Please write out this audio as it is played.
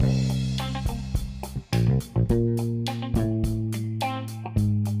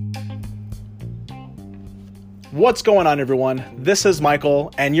What's going on, everyone? This is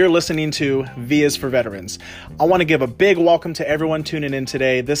Michael, and you're listening to V is for Veterans. I want to give a big welcome to everyone tuning in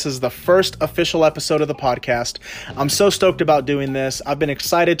today. This is the first official episode of the podcast. I'm so stoked about doing this. I've been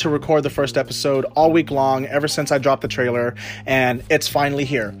excited to record the first episode all week long, ever since I dropped the trailer, and it's finally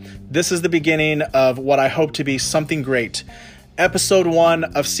here. This is the beginning of what I hope to be something great. Episode 1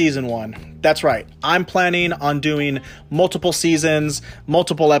 of Season 1. That's right. I'm planning on doing multiple seasons,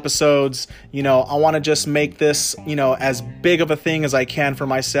 multiple episodes. I want to just make this, as big of a thing as I can for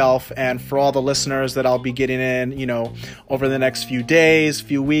myself and for all the listeners that I'll be getting in, over the next few days,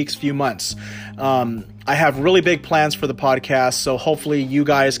 few weeks, few months. I have really big plans for the podcast, so hopefully you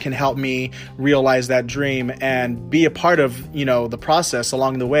guys can help me realize that dream and be a part of, the process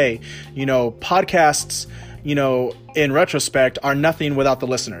along the way. Podcasts, in retrospect, are nothing without the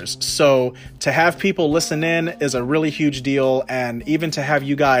listeners. So to have people listen in is a really huge deal. And even to have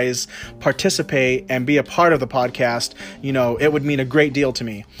you guys participate and be a part of the podcast, it would mean a great deal to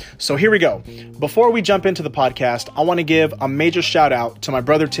me. So here we go. Before we jump into the podcast, I want to give a major shout out to my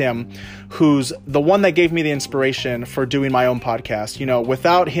brother, Tim, who's the one that gave me the inspiration for doing my own podcast.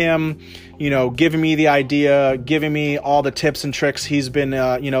 Without him, giving me the idea, giving me all the tips and tricks he's been,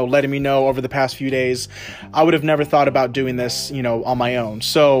 letting me know over the past few days, I would have never thought about doing this, on my own.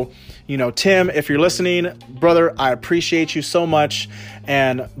 So, Tim, if you're listening, brother, I appreciate you so much.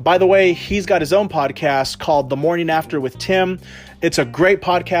 And by the way, he's got his own podcast called The Morning After with Tim. It's a great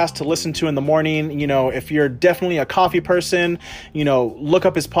podcast to listen to in the morning. If you're definitely a coffee person, look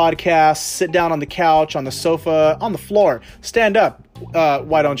up his podcast, sit down on the couch, on the sofa, on the floor, stand up.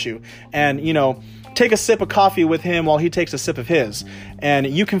 Why don't you? And, take a sip of coffee with him while he takes a sip of his. And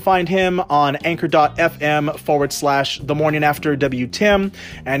you can find him on anchor.fm/The Morning After WTim.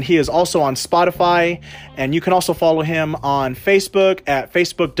 And he is also on Spotify. And you can also follow him on Facebook at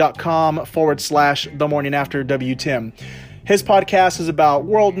facebook.com/The Morning After WTim. His podcast is about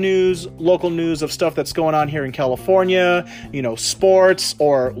world news, local news of stuff that's going on here in California, sports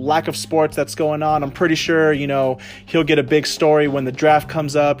or lack of sports that's going on. I'm pretty sure, he'll get a big story when the draft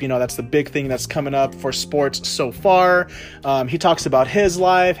comes up. That's the big thing that's coming up for sports so far. He talks about his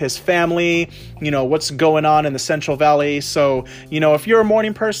life, his family, what's going on in the Central Valley. So, if you're a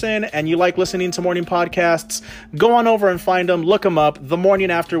morning person and you like listening to morning podcasts, go on over and find them, look them up, The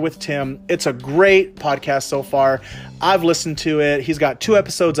Morning After with Tim. It's a great podcast so far. I've listened to it. He's got 2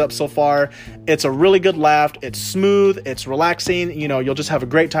 episodes up so far. It's a really good laugh. It's smooth. It's relaxing. You'll just have a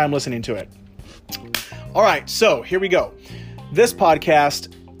great time listening to it. All right, so here we go. This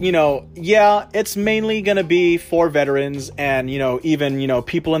podcast, it's mainly going to be for veterans and, even,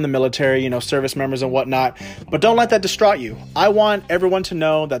 people in the military, service members and whatnot. But don't let that distract you. I want everyone to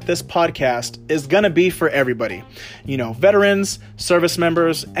know that this podcast is going to be for everybody, veterans, service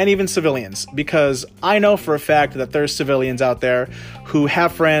members, and even civilians, because I know for a fact that there's civilians out there who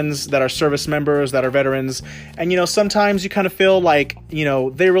have friends that are service members, that are veterans. And, sometimes you kind of feel like,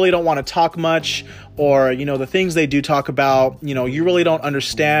 they really don't want to talk much, or, the things they do talk about, you really don't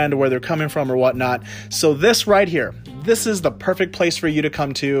understand where they're coming from or whatnot. So this right here, this is the perfect place for you to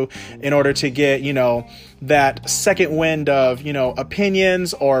come to in order to get, that second wind of,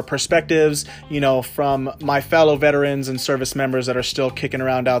 opinions or perspectives, from my fellow veterans and service members that are still kicking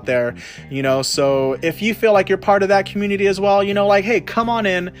around out there, So if you feel like you're part of that community as well, hey, come on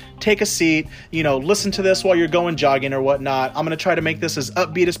in, take a seat, listen to this while you're going jogging or whatnot. I'm going to try to make this as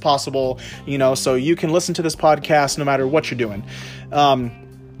upbeat as possible, so you can listen to this podcast no matter what you're doing.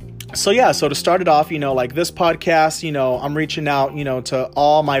 So to start it off, this podcast, I'm reaching out, to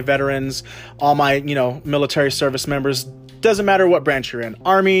all my veterans, all my, military service members. Doesn't matter what branch you're in,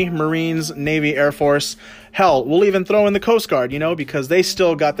 Army, Marines, Navy, Air Force. Hell, we'll even throw in the Coast Guard, because they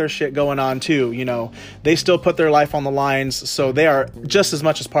still got their shit going on too. They still put their life on the lines. So they are just as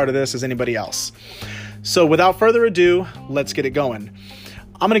much as part of this as anybody else. So without further ado, let's get it going.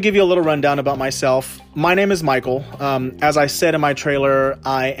 I'm going to give you a little rundown about myself. My name is Michael. As I said in my trailer,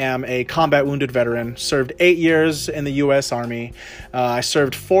 I am a combat wounded veteran, served 8 years in the U.S. Army. I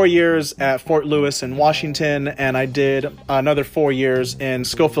served 4 years at Fort Lewis in Washington, and I did another 4 years in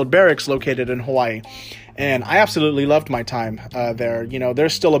Schofield Barracks located in Hawaii. And I absolutely loved my time there.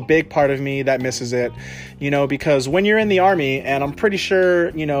 There's still a big part of me that misses it, because when you're in the Army, and I'm pretty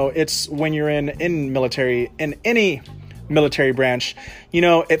sure, it's when you're in any military branch,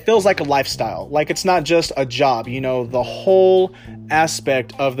 it feels like a lifestyle. Like it's not just a job, the whole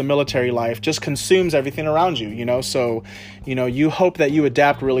aspect of the military life just consumes everything around you, so, you hope that you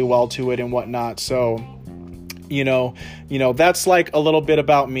adapt really well to it and whatnot. So, That's like a little bit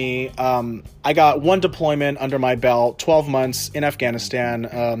about me. I got one deployment under my belt, 12 months in Afghanistan.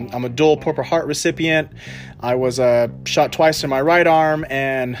 I'm a dual Purple Heart recipient. I was shot twice in my right arm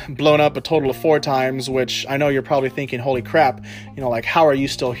and blown up a total of 4 times, which I know you're probably thinking, holy crap, like, how are you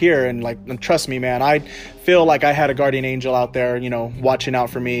still here? And trust me, man, I feel like I had a guardian angel out there, watching out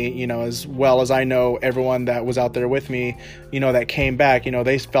for me, as well as I know everyone that was out there with me, that came back,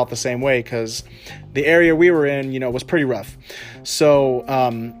 they felt the same way, because the area we were in, was pretty rough. So,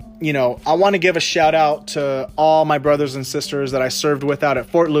 I want to give a shout out to all my brothers and sisters that I served with out at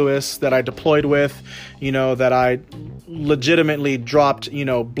Fort Lewis, that I deployed with, that I legitimately dropped,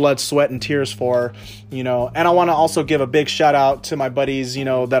 blood, sweat, and tears for, and I want to also give a big shout out to my buddies,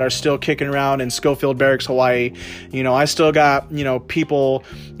 that are still kicking around in Schofield Barracks, Hawaii. I still got, people,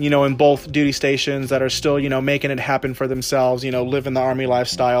 in both duty stations that are still, making it happen for themselves, living the Army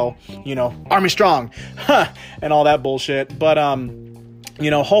lifestyle, Army strong, and all that bullshit. But,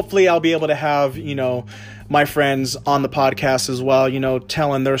 hopefully I'll be able to have, my friends on the podcast as well,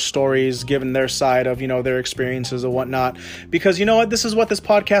 telling their stories, giving their side of, their experiences and whatnot, because this is what this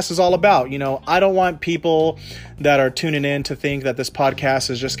podcast is all about. I don't want people that are tuning in to think that this podcast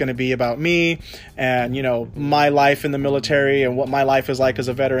is just going to be about me and, my life in the military and what my life is like as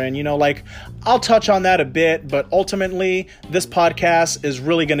a veteran. I'll touch on that a bit, but ultimately this podcast is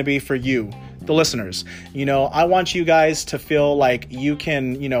really going to be for you, the listeners. I want you guys to feel like you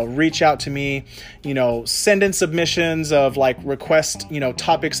can, reach out to me, send in submissions of request,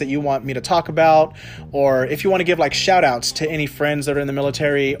 topics that you want me to talk about, or if you want to give shout outs to any friends that are in the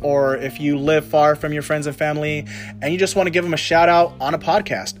military, or if you live far from your friends and family and you just want to give them a shout out on a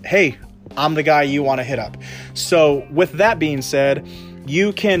podcast. Hey, I'm the guy you want to hit up. So with that being said,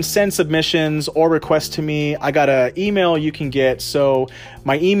 you can send submissions or requests to me. I got an email you can get. So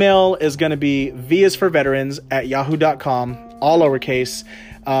my email is going to be viasforveterans@yahoo.com, all lowercase.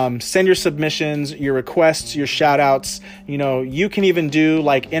 Send your submissions, your requests, your shout outs. You can even do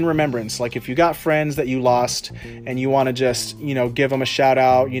in remembrance. If you got friends that you lost and you want to just, give them a shout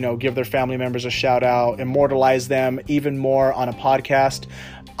out, give their family members a shout out, immortalize them even more on a podcast,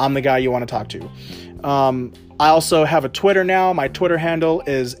 I'm the guy you want to talk to. I also have a Twitter now. My Twitter handle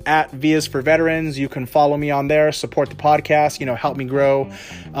is @ViasForVeterans. You can follow me on there, support the podcast, help me grow.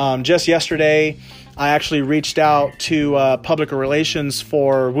 Just yesterday, I actually reached out to public relations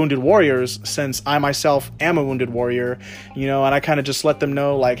for Wounded Warriors, since I myself am a Wounded Warrior, and I kind of just let them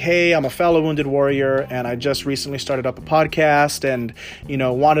know hey, I'm a fellow Wounded Warrior and I just recently started up a podcast and,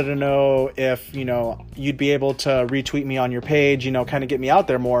 wanted to know if, you'd be able to retweet me on your page, kind of get me out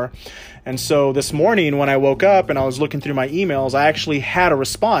there more. And so this morning when I woke up and I was looking through my emails, I actually had a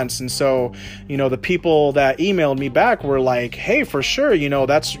response. And so, the people that emailed me back were like, hey, for sure,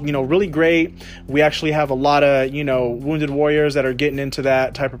 that's, really great. We actually have a lot of, Wounded Warriors that are getting into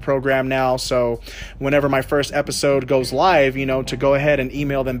that type of program now. So whenever my first episode goes live, to go ahead and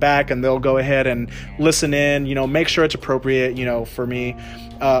email them back and they'll go ahead and listen in, make sure it's appropriate, for me,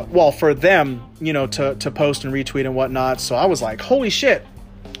 for them, to post and retweet and whatnot. So I was like, holy shit.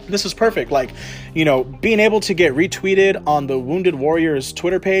 This is perfect. Being able to get retweeted on the Wounded Warriors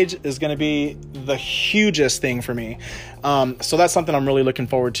Twitter page is going to be the hugest thing for me. So that's something I'm really looking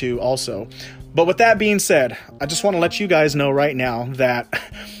forward to also. But with that being said, I just want to let you guys know right now that,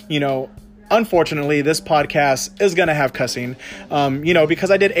 unfortunately, this podcast is going to have cussing,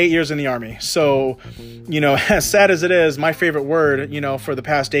 because I did 8 years in the Army. So, as sad as it is, my favorite word, for the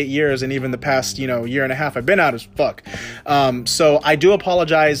past 8 years and even the past, year and a half I've been out is fuck. So I do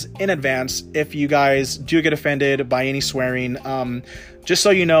apologize in advance if you guys do get offended by any swearing. Just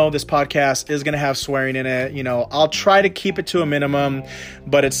so you know, this podcast is going to have swearing in it. I'll try to keep it to a minimum,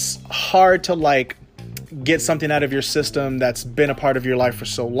 but it's hard to get something out of your system that's been a part of your life for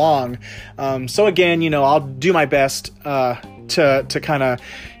so long. So again, I'll do my best to kind of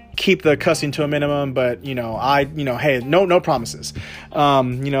keep the cussing to a minimum, but hey, no promises.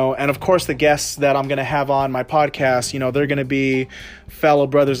 And of course the guests that I'm going to have on my podcast, they're going to be fellow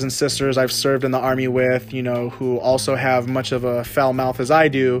brothers and sisters I've served in the Army with, who also have much of a foul mouth as I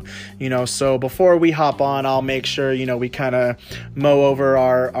do, so before we hop on, I'll make sure, we kind of mow over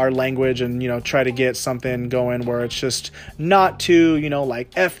our language and, try to get something going where it's just not too,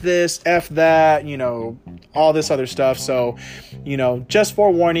 F this, F that, all this other stuff. So, just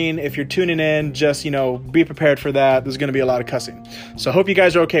forewarning, if you're tuning in, just, be prepared for that. There's going to be a lot of cussing. So I hope you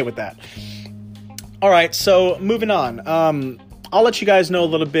guys are okay with that. All right. So moving on, I'll let you guys know a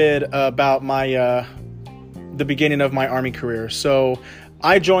little bit about my, the beginning of my Army career. So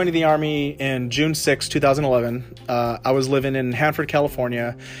I joined the Army in June 6, 2011. I was living in Hanford,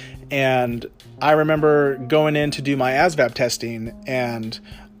 California. And I remember going in to do my ASVAB testing, and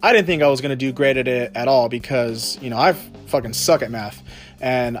I didn't think I was going to do great at it at all because, you know, I fucking suck at math.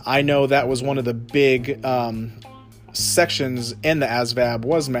 And I know that was one of the big sections in the ASVAB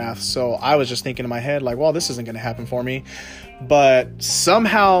was math. So I was just thinking in my head, like, well, this isn't going to happen for me. But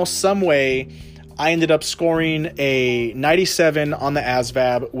somehow, some way, I ended up scoring a 97 on the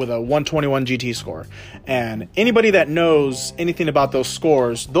ASVAB with a 121 GT score. And anybody that knows anything about those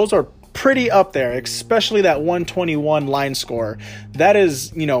scores, those are pretty up there, especially that 121 line score. That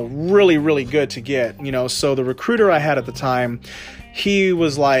is, you know, really, really good to get, you know. So the recruiter I had at the time, he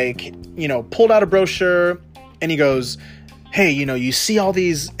was like, you know, pulled out a brochure and he goes, hey, you know, you see all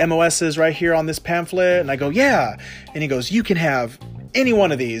these MOSs right here on this pamphlet? And I go, yeah. And he goes, you can have any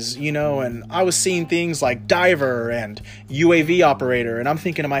one of these, you know. And I was seeing things like diver and UAV operator, and I'm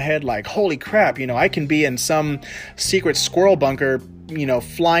thinking in my head, like, holy crap, you know, I can be in some secret squirrel bunker, you know,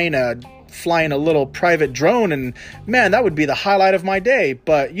 flying a little private drone, and man, that would be the highlight of my day.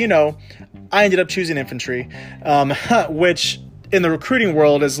 But, you know, I ended up choosing infantry, which in the recruiting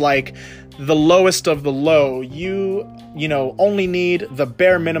world is like the lowest of the low. You know, only need the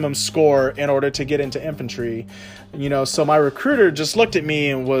bare minimum score in order to get into infantry, you know. So my recruiter just looked at me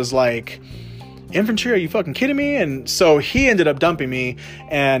and was like, infantry, are you fucking kidding me? And so he ended up dumping me,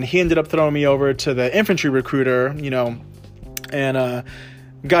 and he ended up throwing me over to the infantry recruiter, you know. And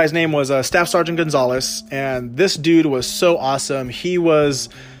guy's name was Staff Sergeant Gonzalez, and this dude was so awesome. He was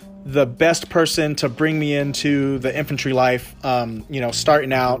the best person to bring me into the infantry life, you know,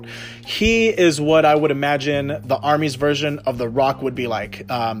 starting out. He is what I would imagine the Army's version of The Rock would be like,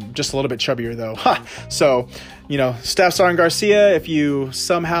 just a little bit chubbier though. So, you know, Staff Sergeant Garcia, if you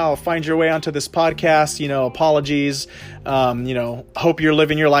somehow find your way onto this podcast, you know, apologies. You know, hope you're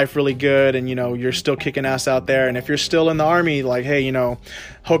living your life really good, and, you know, you're still kicking ass out there. And if you're still in the Army, like, hey, you know,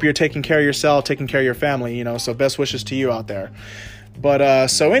 hope you're taking care of yourself, taking care of your family, you know, so best wishes to you out there. But,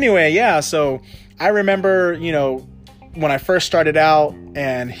 so anyway, yeah, so I remember, you know, when I first started out,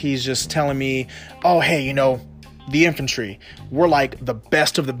 and he's just telling me, oh, hey, you know, the infantry, we're like the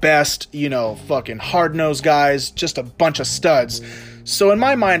best of the best, you know, fucking hard-nosed guys, just a bunch of studs. So in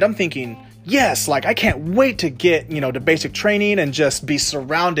my mind, I'm thinking, yes, like, I can't wait to get, you know, to basic training and just be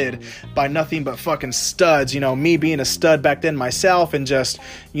surrounded by nothing but fucking studs, you know, me being a stud back then myself, and just,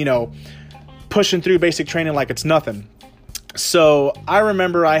 you know, pushing through basic training like it's nothing. So I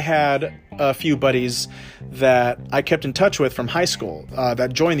remember I had a few buddies that I kept in touch with from high school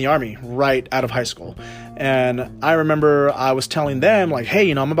that joined the Army right out of high school. And I remember I was telling them, like, hey,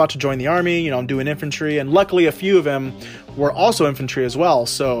 you know, I'm about to join the Army, you know, I'm doing infantry. And luckily a few of them were also infantry as well.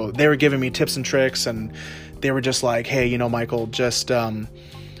 So they were giving me tips and tricks, and they were just like, hey, you know, Michael, just the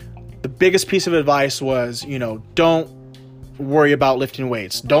biggest piece of advice was, you know, don't worry about lifting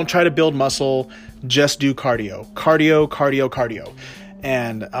weights. Don't try to build muscle. Just do cardio.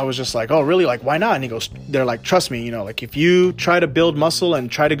 And I was just like, oh, really? Like, why not? And he goes, they're like, trust me, you know, like, if you try to build muscle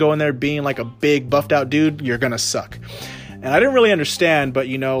and try to go in there being like a big buffed out dude, you're gonna suck. And I didn't really understand, but,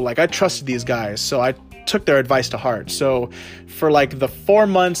 you know, like, I trusted these guys, so I took their advice to heart. So for like the 4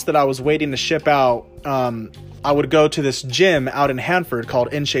 months that I was waiting to ship out, I would go to this gym out in Hanford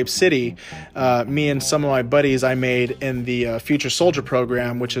called In Shape City. Me and some of my buddies I made in the Future Soldier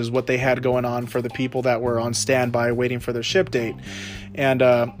program, which is what they had going on for the people that were on standby waiting for their ship date. And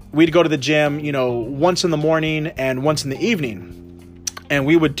we'd go to the gym, you know, once in the morning and once in the evening. And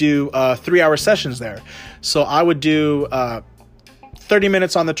we would do 3-hour sessions there. So I would do 30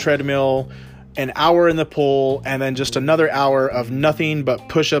 minutes on the treadmill, an hour in the pool, and then just another hour of nothing but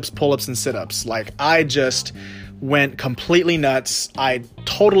push-ups, pull-ups, and sit-ups. Like, I just went completely nuts. I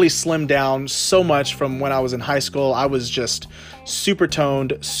totally slimmed down so much from when I was in high school. I was just super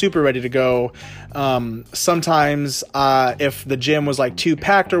toned, super ready to go. Sometimes if the gym was like too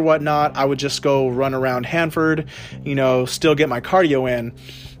packed or whatnot, I would just go run around Hanford, you know, still get my cardio in,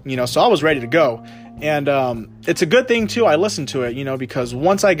 you know, so I was ready to go. And it's a good thing, too, I listened to it, you know, because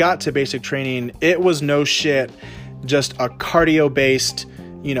once I got to basic training, it was no shit, just a cardio-based,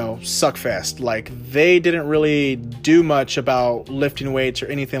 you know, suckfest. Like, they didn't really do much about lifting weights or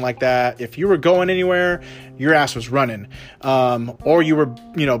anything like that. If you were going anywhere, your ass was running. Or you were,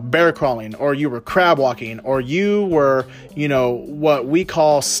 you know, bear crawling, or you were crab walking, or you were, you know, what we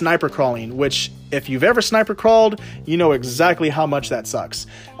call sniper crawling, which, if you've ever sniper crawled, you know exactly how much that sucks.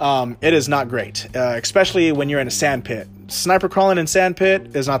 It is not great, especially when you're in a sand pit. Sniper crawling in sand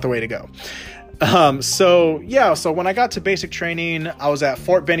pit is not the way to go. So when I got to basic training, I was at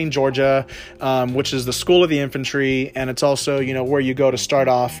Fort Benning, Georgia, which is the school of the infantry. And it's also, you know, where you go to start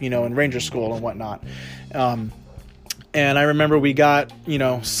off, you know, in Ranger school and whatnot. And I remember we got,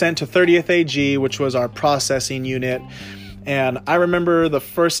 sent to 30th AG, which was our processing unit. And I remember the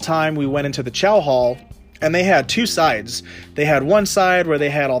first time we went into the chow hall, and they had two sides. They had one side where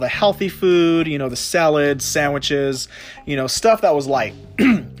they had all the healthy food, the salads, sandwiches, stuff that was light.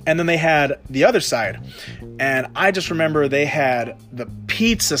 And then they had the other side. And I just remember they had the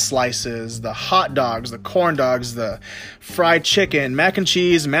pizza slices, the hot dogs, the corn dogs, the fried chicken, mac and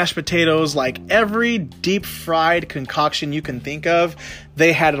cheese, mashed potatoes, like every deep fried concoction you can think of,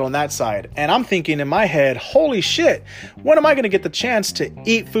 they had it on that side. And I'm thinking in my head, holy shit, when am I going to get the chance to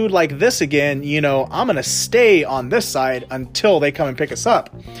eat food like this again? I'm going to stay on this side until they come and pick us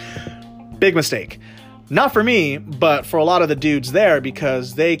up. Big mistake. Not for me, but for a lot of the dudes there,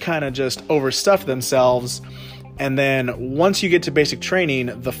 because they kind of just overstuffed themselves. And then once you get to basic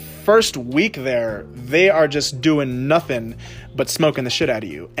training, the first week there, they are just doing nothing but smoking the shit out of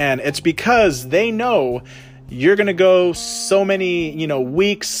you. And it's because they know you're going to go so many,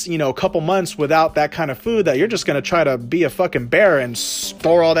 weeks, a couple months without that kind of food that you're just going to try to be a fucking bear and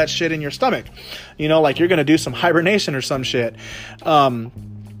store all that shit in your stomach. Like you're going to do some hibernation or some shit.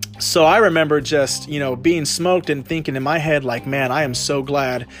 So I remember just, being smoked and thinking in my head, like, man, I am so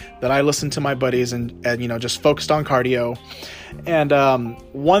glad that I listened to my buddies and just focused on cardio. And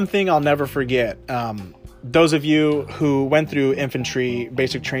one thing I'll never forget, those of you who went through infantry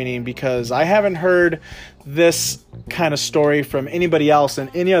basic training, because I haven't heard this kind of story from anybody else in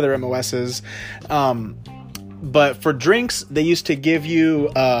any other MOSs. But for drinks, they used to give you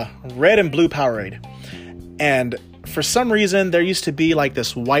red and blue Powerade. And for some reason, there used to be like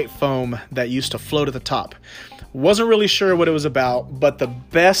this white foam that used to float at the top. Wasn't really sure what it was about, but the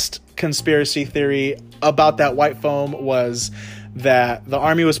best conspiracy theory about that white foam was that the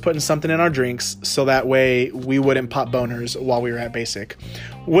Army was putting something in our drinks so that way we wouldn't pop boners while we were at basic,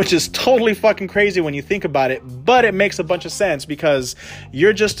 which is totally fucking crazy when you think about it, but it makes a bunch of sense because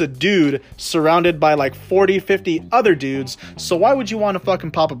you're just a dude surrounded by like 40, 50 other dudes, so why would you want to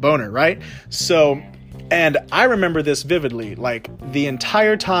fucking pop a boner, right? And I remember this vividly, like the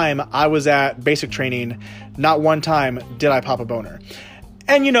entire time I was at basic training, not one time did I pop a boner.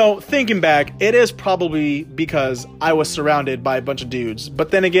 And, thinking back, it is probably because I was surrounded by a bunch of dudes.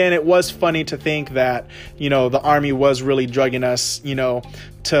 But then again, it was funny to think that, the Army was really drugging us,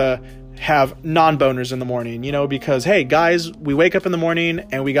 to have non-boners in the morning, because, hey, guys, we wake up in the morning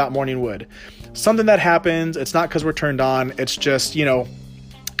and we got morning wood. Something that happens, it's not because we're turned on, it's just,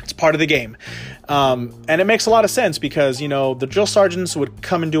 it's part of the game. And it makes a lot of sense because, the drill sergeants would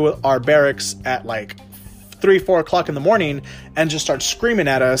come and do our barracks at like 3-4 o'clock in the morning and just start screaming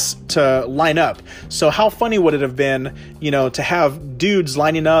at us to line up. So how funny would it have been, to have dudes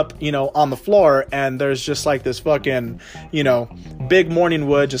lining up, on the floor and there's just like this fucking, big morning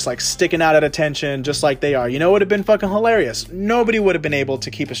wood just like sticking out at attention just like they are. It would have been fucking hilarious. Nobody would have been able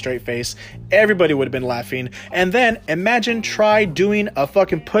to keep a straight face. Everybody would have been laughing. And then try doing a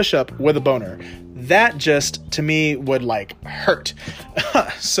fucking push-up with a boner. That just, to me, would like hurt.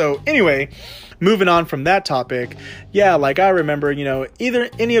 So anyway, moving on from that topic, yeah, like I remember, either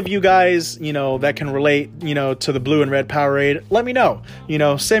any of you guys, that can relate, to the blue and red Powerade, let me know,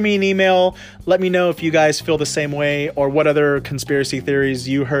 send me an email, let me know if you guys feel the same way or what other conspiracy theories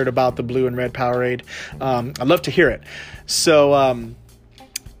you heard about the blue and red Powerade. I'd love to hear it. So,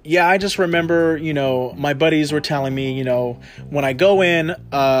 yeah, I just remember, my buddies were telling me, when I go in,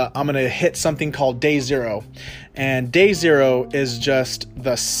 I'm going to hit something called Day Zero. And Day Zero is just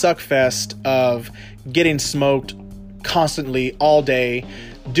the suck fest of getting smoked constantly all day,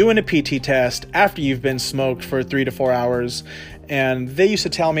 doing a PT test after you've been smoked for 3 to 4 hours. And they used to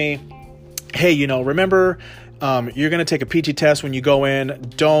tell me, hey, remember, you're going to take a PT test when you go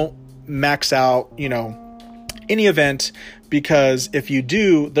in. Don't max out, any event, because if you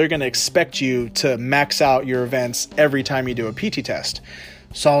do, they're going to expect you to max out your events every time you do a PT test.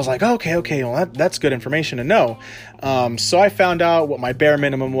 So I was like, okay, well, that's good information to know. So I found out what my bare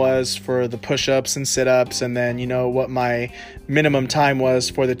minimum was for the push-ups and sit-ups, and then, what my minimum time was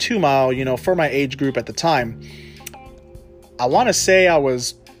for the 2 mile, for my age group at the time. I want to say I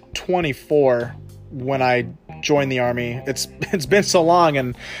was 24 when I joined the Army. It's been so long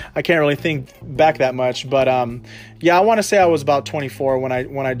and I can't really think back that much, but yeah, I want to say I was about 24 when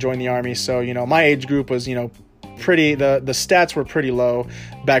I joined the Army. So my age group was pretty, the stats were pretty low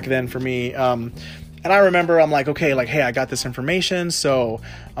back then for me. And I remember I'm like, okay, like, hey, I got this information, so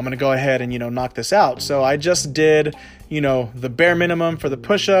I'm going to go ahead and, knock this out. So I just did, the bare minimum for the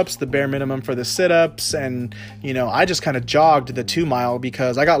push-ups, the bare minimum for the sit-ups. And, I just kind of jogged the 2 mile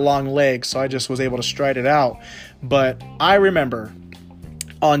because I got long legs, so I just was able to stride it out. But I remember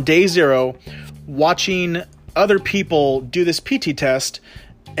on Day Zero watching other people do this PT test,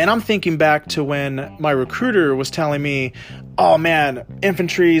 and I'm thinking back to when my recruiter was telling me, oh man,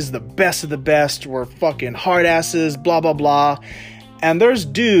 infantry's the best of the best, we're fucking hard asses, blah, blah, blah. And there's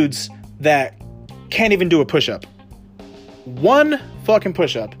dudes that can't even do a push-up. One fucking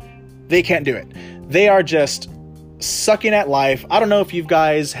push-up, they can't do it. They are just sucking at life. I don't know if you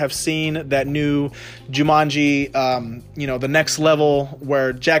guys have seen that new Jumanji, The Next Level,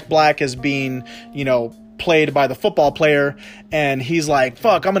 where Jack Black is being, played by the football player, and he's like,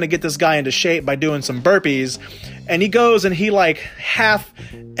 fuck, I'm gonna get this guy into shape by doing some burpees. And he goes and he like half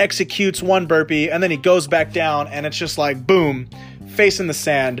executes one burpee, and then he goes back down, and it's just like, boom, face in the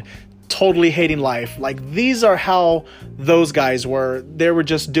sand, totally hating life. Like, these are how those guys were. They were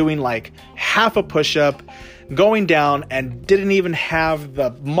just doing like half a push-up, going down, and didn't even have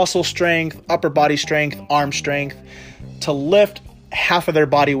the muscle strength, upper body strength, arm strength to lift half of their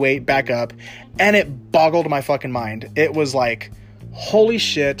body weight back up. And it boggled my fucking mind. It was like, holy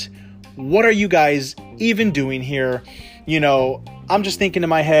shit, what are you guys even doing here? I'm just thinking in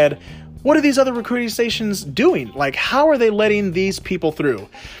my head, what are these other recruiting stations doing? Like, how are they letting these people through?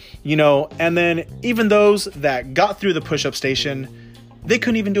 And then even those that got through the push-up station, they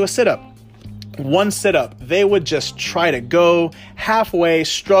couldn't even do a sit-up. One sit-up, they would just try to go halfway,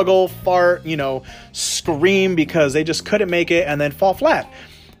 struggle, fart, scream because they just couldn't make it, and then fall flat.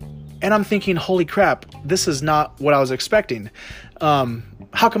 And I'm thinking, holy crap, this is not what I was expecting.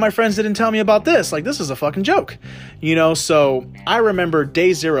 How come my friends didn't tell me about this? Like, this is a fucking joke. So I remember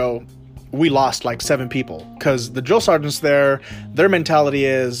day 0, we lost like 7 people because the drill sergeants there, their mentality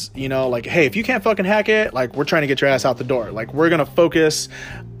is, like, hey, if you can't fucking hack it, like, we're trying to get your ass out the door. Like, we're going to focus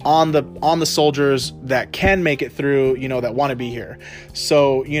on the soldiers that can make it through, that want to be here.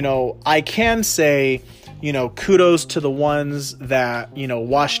 So, I can say, kudos to the ones that,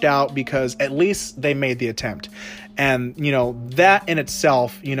 washed out, because at least they made the attempt. And, that in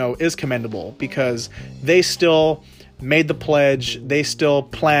itself, is commendable, because they still made the pledge. They still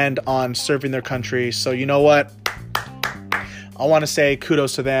planned on serving their country. So you know what? I want to say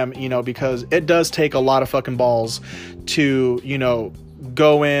kudos to them, because it does take a lot of fucking balls to,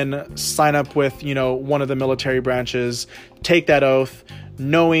 go in, sign up with, one of the military branches, take that oath,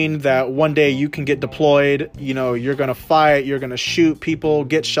 knowing that one day you can get deployed, you're going to fight, you're going to shoot people,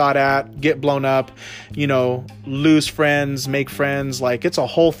 get shot at, get blown up, lose friends, make friends. Like, it's a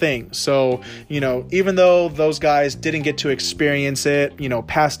whole thing. So, even though those guys didn't get to experience it,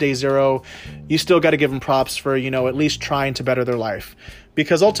 past day 0, you still got to give them props for, at least trying to better their life.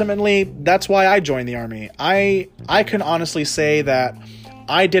 Because ultimately, that's why I joined the Army. I can honestly say that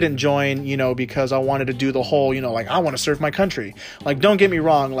I didn't join, because I wanted to do the whole, like, I want to serve my country. Like, don't get me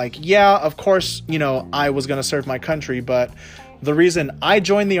wrong. Like, yeah, of course, I was going to serve my country. But the reason I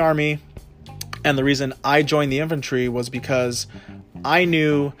joined the Army and the reason I joined the infantry was because I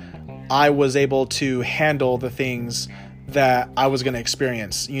knew I was able to handle the things that I was going to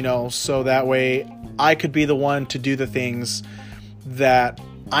experience, so that way I could be the one to do the things that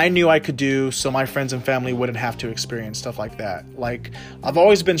I knew I could do, so my friends and family wouldn't have to experience stuff like that. Like, I've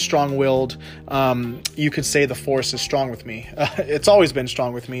always been strong-willed. You could say the Force is strong with me. It's always been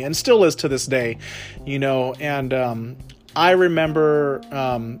strong with me, and still is to this day, And I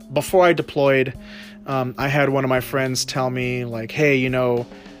remember before I deployed, I had one of my friends tell me, like, hey,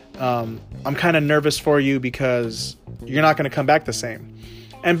 I'm kind of nervous for you because you're not going to come back the same.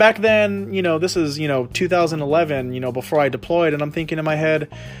 And back then, this is, 2011, before I deployed, and I'm thinking in my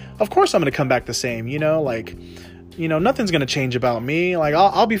head, of course I'm going to come back the same, nothing's going to change about me. Like,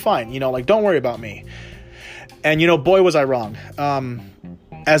 I'll be fine, don't worry about me. And, boy, was I wrong.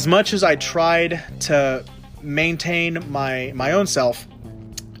 As much as I tried to maintain my own self,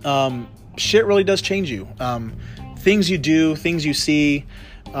 shit really does change you. Things you do, things you see,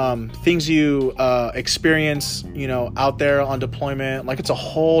 things you experience, out there on deployment, like, it's a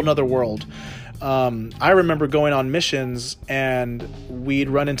whole nother world. I remember going on missions and we'd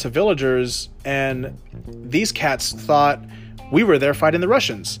run into villagers, and these cats thought we were there fighting the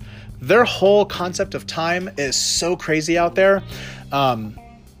Russians. Their whole concept of time is so crazy out there.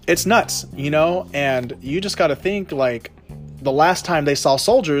 It's nuts, and you just got to think, like, the last time they saw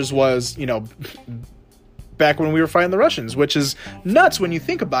soldiers was, back when we were fighting the Russians, which is nuts when you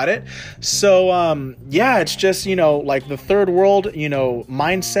think about it. So, yeah, it's just, like the third world,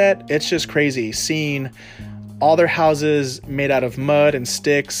 mindset. It's just crazy seeing all their houses made out of mud and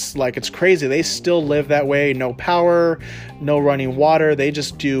sticks. Like, it's crazy. They still live that way. No power, no running water. They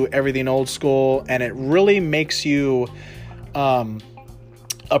just do everything old school. And it really makes you,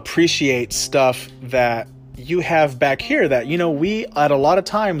 appreciate stuff that you have back here that, we, at a lot of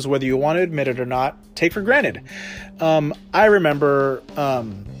times, whether you want to admit it or not, take for granted. I remember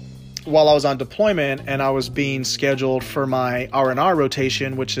while I was on deployment and I was being scheduled for my R&R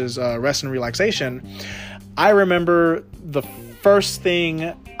rotation, which is rest and relaxation, I remember the first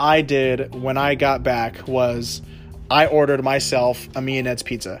thing I did when I got back was I ordered myself a Mia Ned's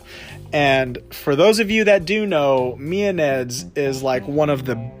pizza. And for those of you that do know, Mia Ned's is like one of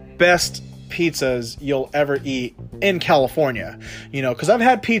the best pizzas you'll ever eat in California, because I've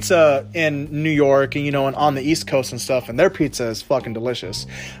had pizza in New York and, and on the East Coast and stuff, and their pizza is fucking delicious.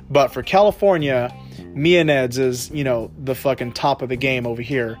 But for California, Mia Ned's is, the fucking top of the game over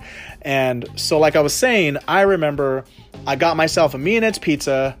here. And so like I was saying, I remember I got myself a Mia Ned's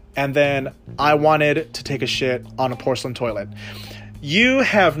pizza and then I wanted to take a shit on a porcelain toilet. You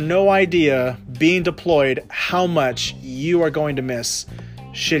have no idea being deployed how much you are going to miss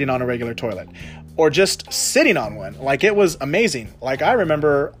shitting on a regular toilet or just sitting on one. Like, it was amazing. Like, I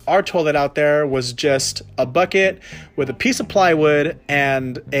remember our toilet out there was just a bucket with a piece of plywood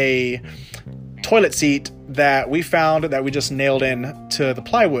and a toilet seat that we found that we just nailed in to the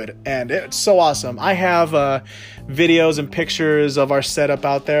plywood, and it's so awesome. I have videos and pictures of our setup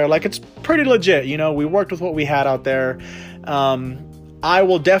out there. Like, it's pretty legit. We worked with what we had out there. I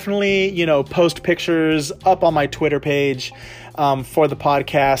will definitely, post pictures up on my Twitter page for the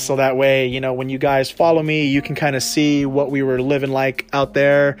podcast, so that way, when you guys follow me, you can kind of see what we were living like out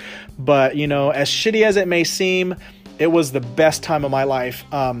there. But, as shitty as it may seem, it was the best time of my life.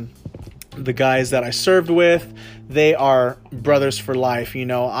 The guys that I served with, they are brothers for life.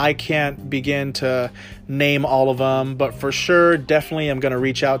 I can't begin to name all of them, but for sure, definitely I'm going to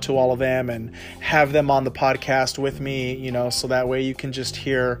reach out to all of them and have them on the podcast with me, so that way you can just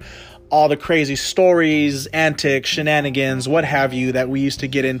hear all the crazy stories, antics, shenanigans, what have you, that we used to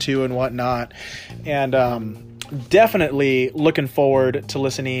get into and whatnot. And definitely looking forward to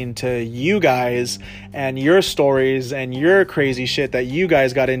listening to you guys and your stories and your crazy shit that you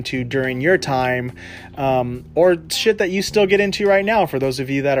guys got into during your time, or shit that you still get into right now for those of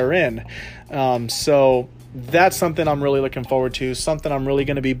you that are in. So that's something I'm really looking forward to. Something I'm really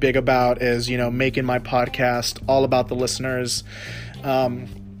going to be big about is, making my podcast all about the listeners.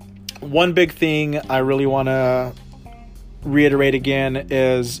 One big thing I really want to reiterate again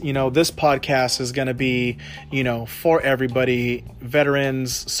is, this podcast is going to be, for everybody,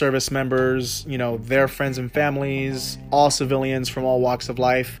 veterans, service members, their friends and families, all civilians from all walks of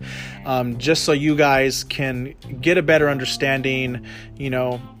life, just so you guys can get a better understanding,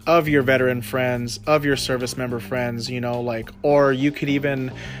 of your veteran friends, of your service member friends, or you could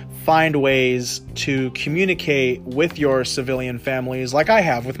even find ways to communicate with your civilian families like I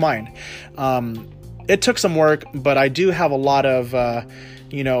have with mine. It took some work, but I do have a lot of,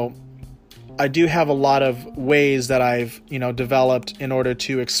 ways that I've, developed in order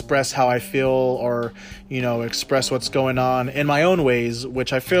to express how I feel or, express what's going on in my own ways,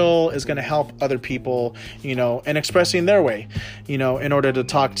 which I feel is going to help other people, in expressing their way, in order to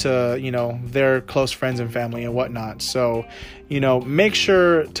talk to, their close friends and family and whatnot. So, make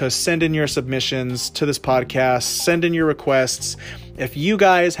sure to send in your submissions to this podcast, send in your requests. If you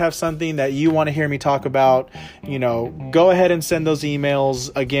guys have something that you want to hear me talk about, go ahead and send those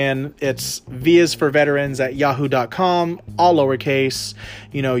emails. Again, it's viasforveterans@yahoo.com, all lowercase.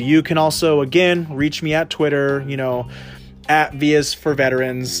 You can also, again, reach me at Twitter, at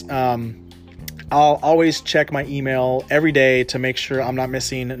viasforveterans. I'll always check my email every day to make sure I'm not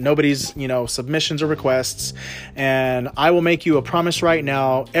missing nobody's, submissions or requests. And I will make you a promise right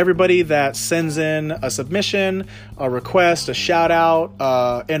now. Everybody that sends in a submission, a request, a shout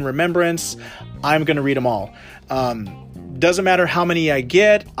out, in remembrance, I'm going to read them all. Doesn't matter how many I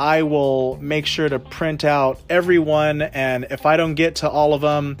get, I will make sure to print out every one. And if I don't get to all of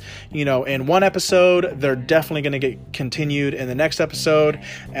them, in one episode, they're definitely going to get continued in the next episode.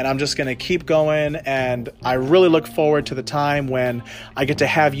 And I'm just going to keep going. And I really look forward to the time when I get to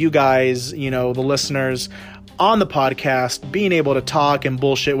have you guys, the listeners, on the podcast, being able to talk and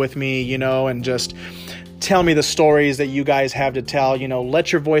bullshit with me, and just tell me the stories that you guys have to tell.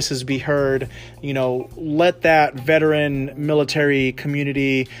 Let your voices be heard. Let that veteran military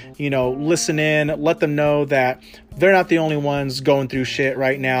community, listen in. Let them know that they're not the only ones going through shit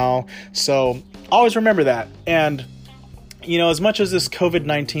right now. So always remember that. And, as much as this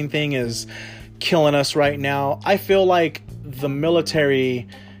COVID-19 thing is killing us right now, I feel like the military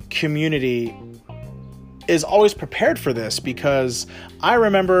community is always prepared for this, because I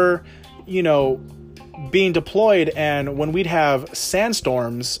remember, being deployed, and when we'd have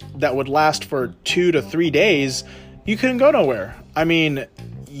sandstorms that would last for 2 to 3 days, you couldn't go nowhere. I mean,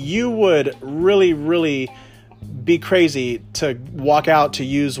 you would really, really be crazy to walk out to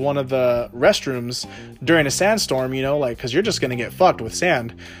use one of the restrooms during a sandstorm, you know, like, cause you're just going to get fucked with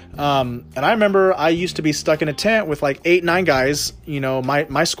sand. And I remember I used to be stuck in a tent with like 8-9 guys, you know,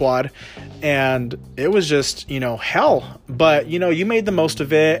 my squad, and it was just, you know, hell, but you know, you made the most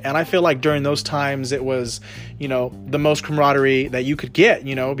of it. And I feel like during those times it was, you know, the most camaraderie that you could get,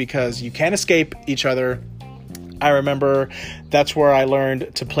 you know, because you can't escape each other. I remember that's where I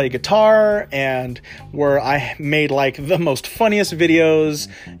learned to play guitar, and where I made like the most funniest videos,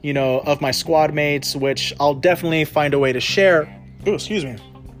 you know, of my squad mates, which I'll definitely find a way to share. Ooh, excuse me.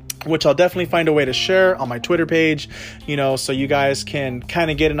 Which I'll definitely find a way to share on my Twitter page, you know, so you guys can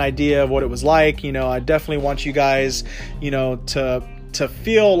kind of get an idea of what it was like. You know, I definitely want you guys, you know, to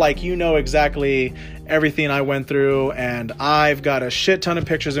feel like you know exactly everything I went through, and I've got a shit ton of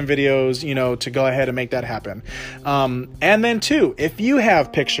pictures and videos, you know, to go ahead and make that happen. And then too, if you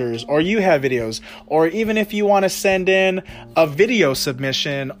have pictures or you have videos, or even if you want to send in a video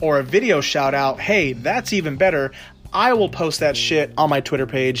submission or a video shout out, hey, that's even better. I will post that shit on my Twitter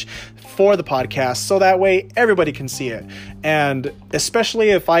page for the podcast, so that way everybody can see it. And especially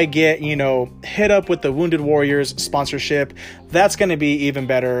if I get, you know, hit up with the Wounded Warriors sponsorship, that's going to be even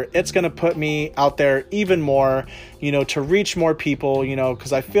better. It's going to put me out there even more, you know, to reach more people, you know,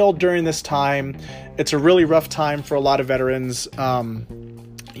 because I feel during this time, it's a really rough time for a lot of veterans,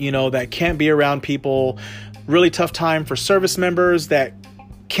 you know, that can't be around people. Really tough time for service members that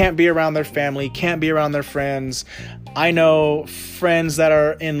can't be around their family, can't be around their friends. I know friends that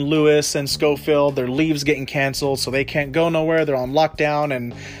are in Lewis and Schofield, their leaves getting canceled, so they can't go nowhere. They're on lockdown,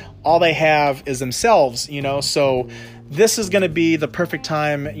 and all they have is themselves, you know. So this is going to be the perfect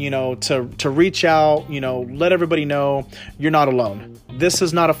time, you know, to reach out, you know, let everybody know you're not alone. This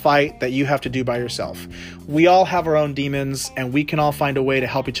is not a fight that you have to do by yourself. We all have our own demons, and we can all find a way to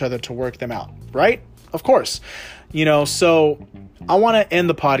help each other to work them out, right? Of course. You know, so I want to end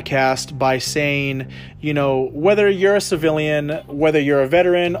the podcast by saying, you know, whether you're a civilian, whether you're a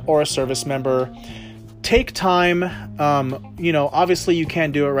veteran or a service member, take time. You know, obviously you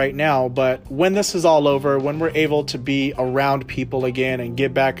can't do it right now, but when this is all over, when we're able to be around people again and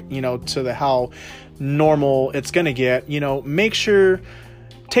get back, you know, to the how normal it's going to get, you know, make sure,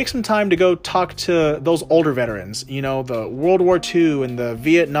 take some time to go talk to those older veterans, you know, the World War II and the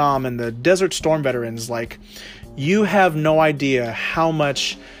Vietnam and the Desert Storm veterans. Like, you have no idea how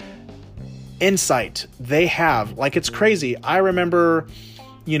much insight they have. Like, it's crazy. I remember,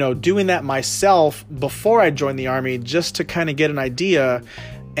 you know, doing that myself before I joined the Army, just to kind of get an idea.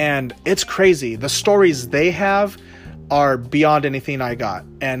 And it's crazy. The stories they have are beyond anything I got.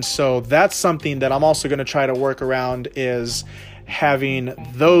 And so that's something that I'm also going to try to work around, is having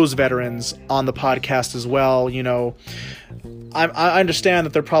those veterans on the podcast as well. You know, I understand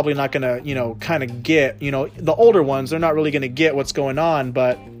that they're probably not going to, you know, kind of get, you know, the older ones, they're not really going to get what's going on,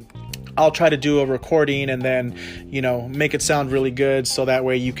 but I'll try to do a recording and then, you know, make it sound really good, so that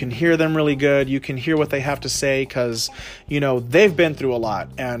way you can hear them really good. You can hear what they have to say, because, you know, they've been through a lot,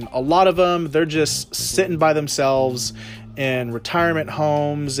 and a lot of them, they're just sitting by themselves in retirement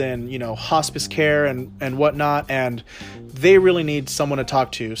homes and, you know, hospice care and whatnot, and they really need someone to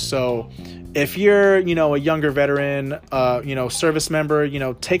talk to. So if you're, you know, a younger veteran, you know, service member, you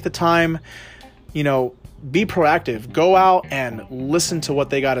know, take the time, you know, be proactive, go out and listen to what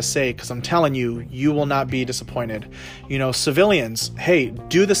they got to say, because I'm telling you, you will not be disappointed. You know, civilians, hey,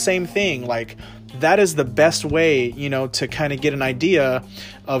 do the same thing. Like, that is the best way, you know, to kind of get an idea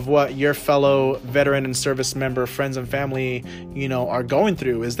of what your fellow veteran and service member, friends and family, you know, are going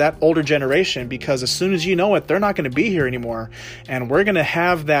through, is that older generation. Because as soon as you know it, they're not going to be here anymore. And we're going to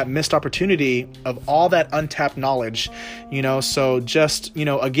have that missed opportunity of all that untapped knowledge, you know. So just, you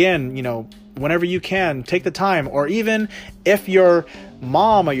know, again, you know, whenever you can, take the time. Or even if your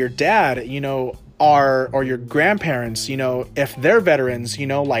mom or your dad, you know, or your grandparents, you know, if they're veterans, you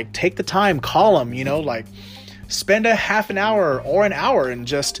know, like, take the time, call them, you know, like, spend a half an hour or an hour and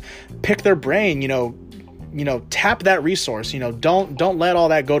just pick their brain, you know, tap that resource, you know, don't let all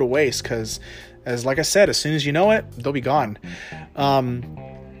that go to waste, because like I said, as soon as you know it, they'll be gone.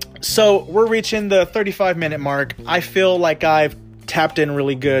 So we're reaching the 35-minute mark. I feel like I've tapped in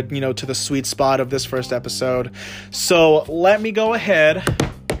really good, you know, to the sweet spot of this first episode. So let me go ahead.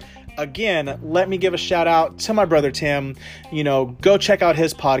 Again, let me give a shout out to my brother Tim. You know, go check out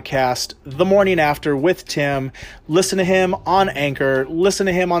his podcast, The Morning After with Tim. Listen to him on Anchor. Listen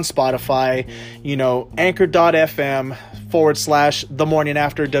to him on Spotify. You know, anchor.fm/The Morning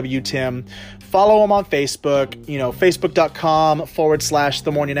After WTim. follow him on Facebook,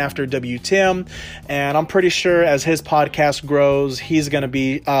 facebook.com/The Morning After WTim. And I'm pretty sure as his podcast grows, he's going to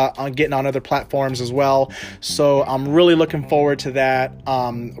be getting on other platforms as well. So I'm really looking forward to that.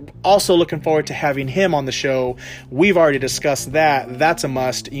 Also looking forward to having him on the show. We've already discussed that. That's a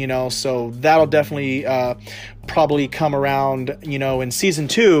must, so that'll definitely probably come around, in season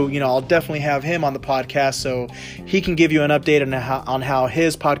 2. I'll definitely have him on the podcast so he can give you an update on how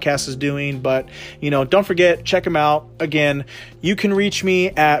his podcast is doing. But, don't forget, check him out. Again, you can reach me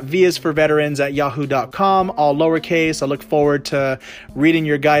at viasforveterans@yahoo.com, all lowercase. I look forward to reading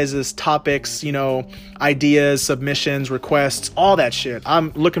your guys' topics, ideas, submissions, requests, all that shit.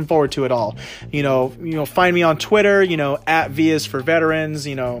 I'm looking forward to it all. Find me on Twitter, at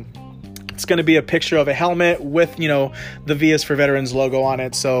viasforveterans. It's going to be a picture of a helmet with, the V is for Veterans logo on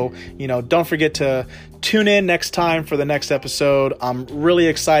it. So, don't forget to tune in next time for the next episode. I'm really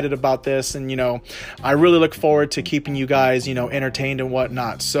excited about this, and, I really look forward to keeping you guys, entertained and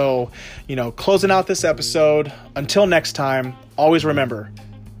whatnot. So, closing out this episode, until next time, always remember,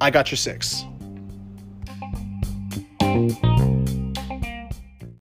 I got your 6.